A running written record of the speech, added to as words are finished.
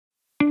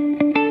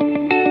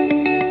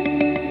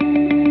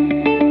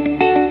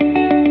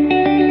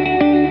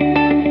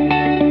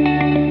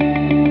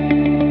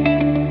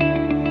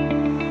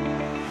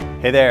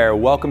Hey there,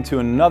 welcome to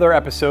another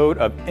episode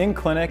of In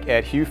Clinic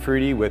at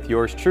Hu-Friedy with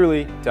yours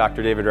truly,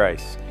 Dr. David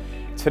Rice.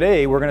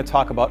 Today we're going to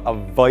talk about a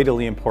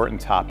vitally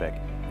important topic,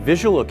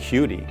 visual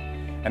acuity,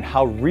 and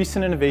how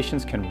recent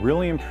innovations can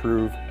really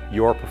improve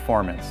your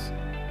performance.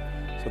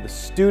 So the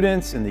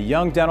students and the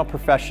young dental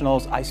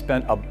professionals I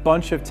spent a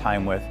bunch of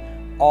time with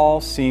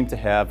all seem to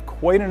have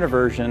quite an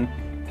aversion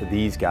to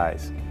these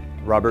guys,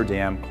 rubber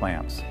dam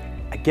clamps.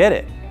 I get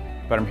it,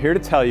 but I'm here to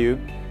tell you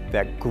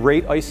that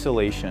great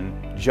isolation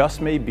just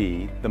may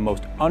be the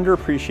most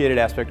underappreciated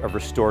aspect of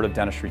restorative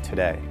dentistry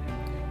today.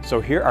 So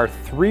here are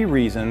 3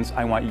 reasons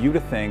I want you to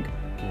think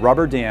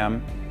rubber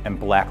dam and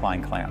black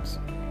line clamps.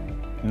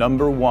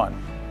 Number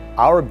 1,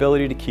 our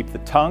ability to keep the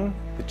tongue,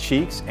 the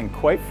cheeks, and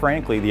quite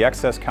frankly, the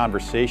excess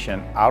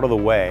conversation out of the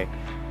way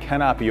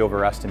cannot be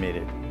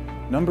overestimated.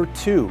 Number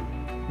 2,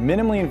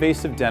 minimally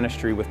invasive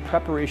dentistry with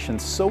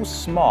preparations so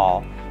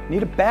small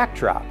need a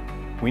backdrop.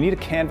 We need a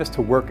canvas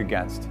to work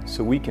against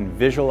so we can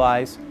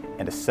visualize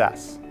and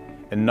assess.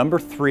 And number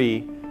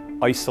 3,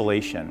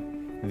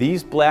 isolation.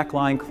 These black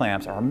line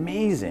clamps are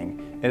amazing,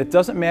 and it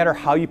doesn't matter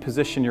how you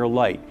position your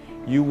light.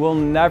 You will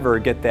never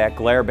get that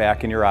glare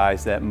back in your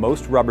eyes that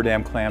most rubber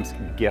dam clamps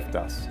gift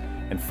us.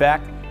 In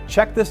fact,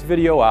 check this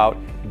video out.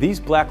 These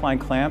black line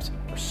clamps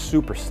are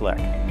super slick.